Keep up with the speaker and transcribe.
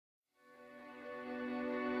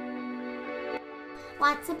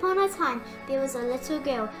Once upon a time, there was a little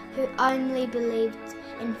girl who only believed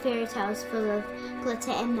in fairy tales full of glitter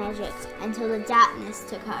and magic until the darkness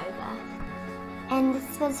took over. And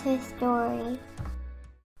this was her story.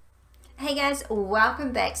 Hey guys,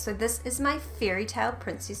 welcome back. So this is my Fairytale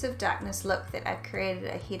Princess of Darkness look that I've created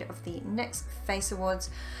ahead of the Nyx Face Awards.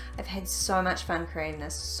 I've had so much fun creating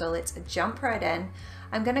this, so let's jump right in.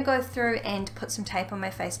 I'm going to go through and put some tape on my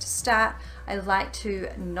face to start. I like to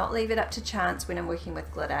not leave it up to chance when I'm working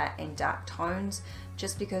with glitter and dark tones,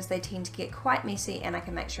 just because they tend to get quite messy and I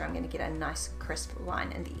can make sure I'm going to get a nice crisp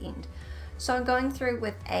line in the end. So I'm going through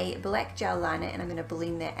with a black gel liner and I'm going to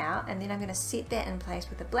blend that out, and then I'm going to set that in place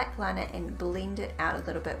with a black liner and blend it out a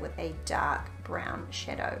little bit with a dark brown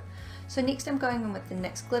shadow. So next I'm going in with the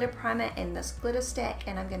NYX glitter primer and this glitter stack,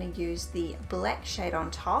 and I'm going to use the black shade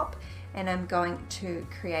on top, and I'm going to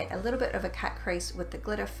create a little bit of a cut crease with the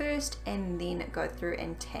glitter first and then go through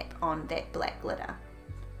and tap on that black glitter.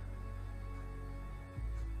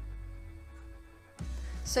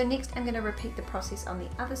 So next I'm going to repeat the process on the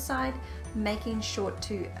other side, making sure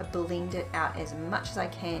to blend it out as much as I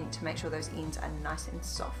can to make sure those ends are nice and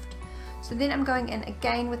soft. So then I'm going in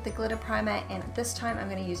again with the glitter primer, and this time I'm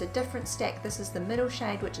going to use a different stack. This is the middle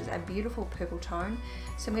shade, which is a beautiful purple tone.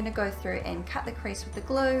 So I'm going to go through and cut the crease with the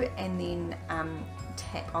glue and then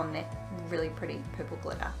tap on that really pretty purple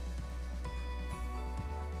glitter.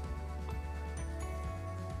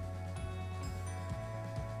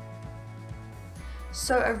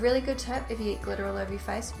 So a really good tip, if you get glitter all over your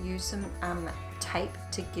face, use some tape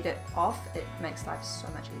to get it off. It makes life so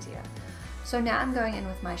much easier. So now I'm going in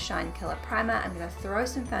with my Shine Killer primer. I'm going to throw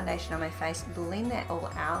some foundation on my face, blend that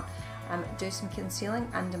all out, do some concealing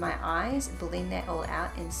under my eyes, blend that all out,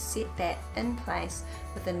 and set that in place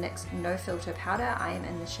with the NYX No Filter powder. I am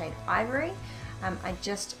in the shade Ivory. I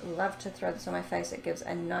just love to throw this on my face. It gives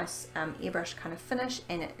a nice airbrush kind of finish,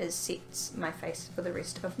 and it sets my face for the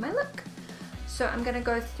rest of my look. So I'm going to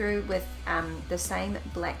go through with the same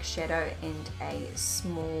black shadow and a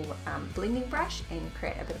small blending brush and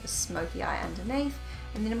create a bit of a smoky eye underneath,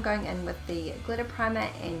 and then I'm going in with the glitter primer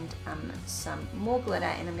and some more glitter,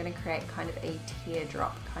 and I'm going to create kind of a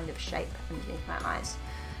teardrop kind of shape underneath my eyes.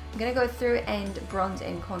 I'm going to go through and bronze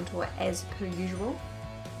and contour as per usual,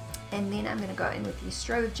 and then I'm going to go in with the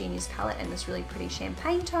Strobe of Genius color in this really pretty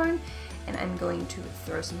champagne tone, and I'm going to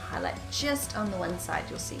throw some highlight just on the one side.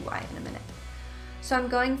 You'll see why in a minute. So I'm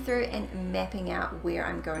going through and mapping out where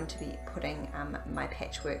I'm going to be putting my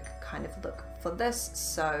patchwork kind of look for this.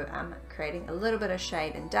 So I'm creating a little bit of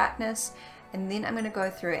shade and darkness, and then I'm going to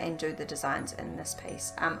go through and do the designs in this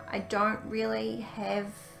piece. I don't really have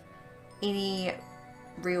any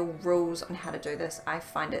real rules on how to do this. I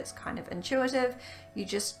find it's kind of intuitive. You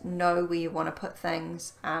just know where you want to put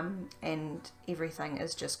things, and everything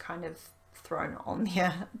is just kind of thrown on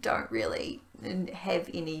there. Don't really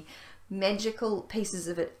have any magical pieces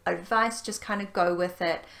of advice, just kind of go with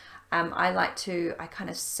it. I kind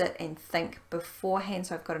of sit and think beforehand,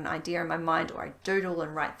 so I've got an idea in my mind, or I doodle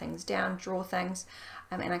and write things down, draw things,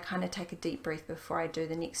 and I kind of take a deep breath before I do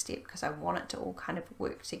the next step, because I want it to all kind of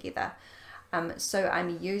work together. So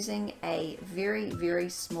I'm using a very, very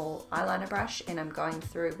small eyeliner brush, and I'm going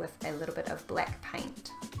through with a little bit of black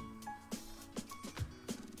paint.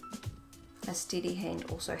 A steady hand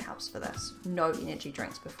also helps for this. No energy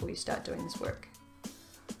drinks before you start doing this work.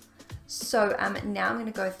 So now I'm going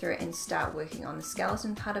to go through and start working on the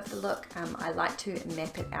skeleton part of the look. I like to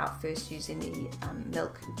map it out first using the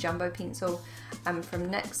Milk Jumbo pencil from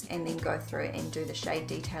NYX, and then go through and do the shade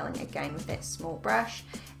detailing again with that small brush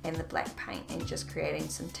and the black paint, and just creating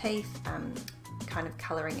some teeth, kind of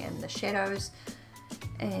colouring in the shadows,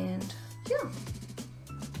 and yeah.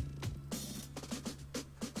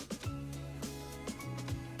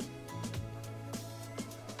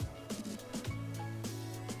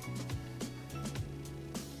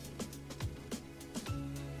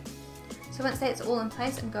 So once that's all in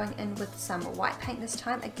place, I'm going in with some white paint this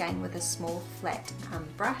time, again with a small flat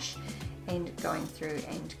brush, and going through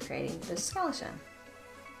and creating the skeleton.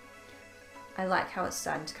 I like how it's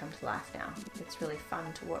starting to come to life now. It's really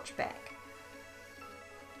fun to watch back.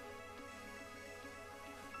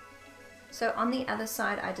 So on the other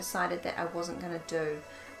side, I decided that I wasn't going to do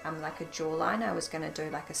like a jawline. I was going to do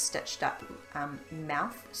like a stitched up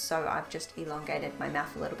mouth. So I've just elongated my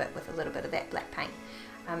mouth a little bit with a little bit of that black paint.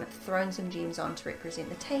 Thrown some gems on to represent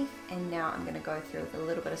the teeth, and now I'm going to go through with a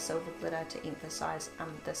little bit of silver glitter to emphasize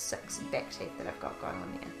the 6 back teeth that I've got going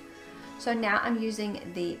on there. So now I'm using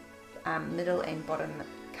the middle and bottom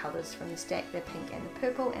colours from the stack, the pink and the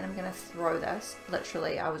purple, and I'm going to throw this,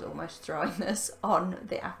 literally I was almost throwing this on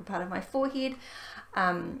the upper part of my forehead.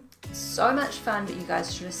 So much fun, but you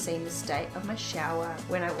guys should have seen the state of my shower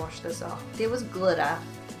when I washed this off. There was glitter,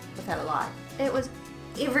 without a lie. It was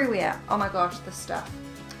everywhere. Oh my gosh, this stuff.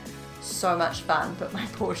 So much fun, but my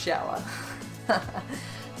poor shower.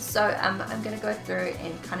 So I'm going to go through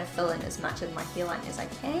and kind of fill in as much of my hairline as I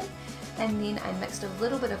can, and then I mixed a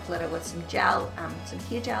little bit of glitter with some gel, some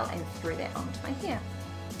hair gel, and threw that onto my hair,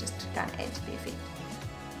 just to kind of add to the effect.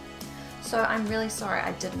 So I'm really sorry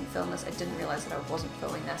I didn't film this. I didn't realise that I wasn't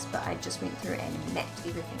filming this, but I just went through and mapped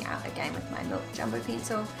everything out again with my Milk Jumbo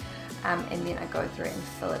pencil, and then I go through and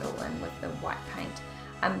fill it all in with the white paint.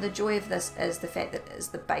 The joy of this is the fact that it is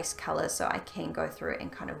the base colour, so I can go through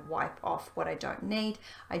and kind of wipe off what I don't need.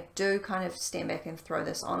 I do kind of stand back and throw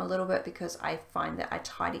this on a little bit because I find that I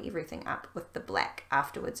tidy everything up with the black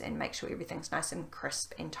afterwards and make sure everything's nice and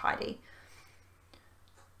crisp and tidy.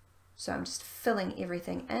 So I'm just filling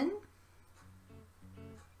everything in.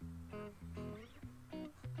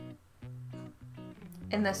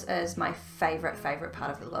 And this is my favourite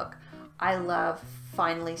part of the look. I love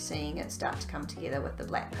finally seeing it start to come together with the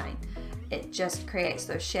black paint. It just creates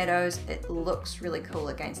those shadows. It looks really cool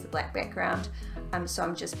against the black background. So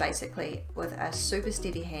I'm just basically with a super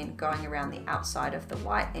steady hand going around the outside of the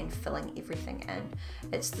white and filling everything in.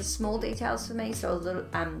 It's the small details for me, so a little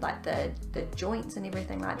like the joints and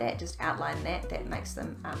everything like that, just outline that makes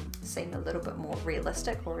them seem a little bit more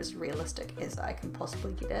realistic, or as realistic as I can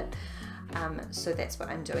possibly get it. So that's what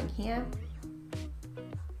I'm doing here.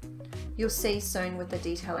 You'll see soon with the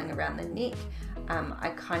detailing around the neck, I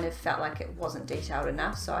kind of felt like it wasn't detailed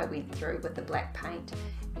enough, so I went through with the black paint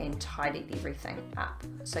and tidied everything up.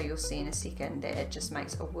 So you'll see in a second that it just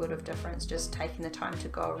makes a world of difference, just taking the time to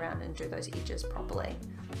go around and do those edges properly.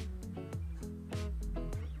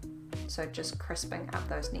 So just crisping up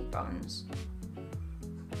those neck bones.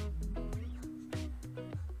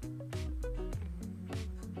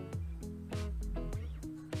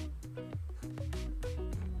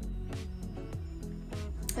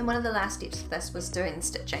 And one of the last steps of this was doing the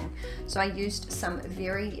stitching. So I used some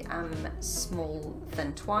very small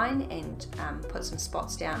thin twine and put some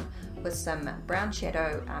spots down with some brown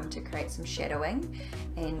shadow to create some shadowing,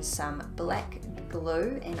 and some black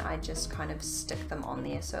glue, and I just kind of stick them on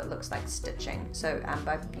there so it looks like stitching. So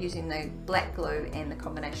by using the black glue and the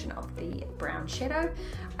combination of the brown shadow,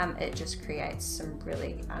 it just creates some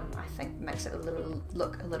really, I think makes it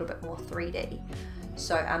look a little bit more 3D.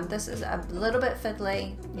 So this is a little bit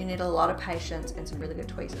fiddly. You need a lot of patience and some really good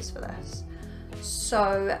tweezers for this.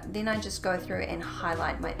 So then I just go through and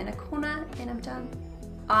highlight my inner corner and I'm done.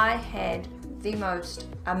 I had the most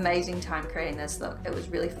amazing time creating this look. It was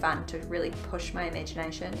really fun to really push my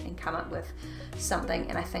imagination and come up with something,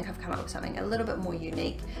 and I think I've come up with something a little bit more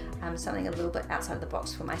unique, something a little bit outside of the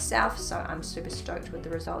box for myself, so I'm super stoked with the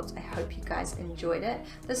results. I hope you guys enjoyed it.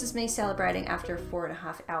 This is me celebrating after a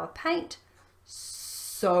 4.5 hour paint.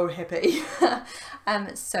 So happy.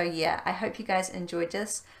 So yeah, I hope you guys enjoyed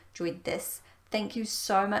this. Thank you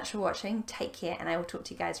so much for watching. Take care, and I will talk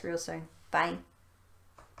to you guys real soon. Bye.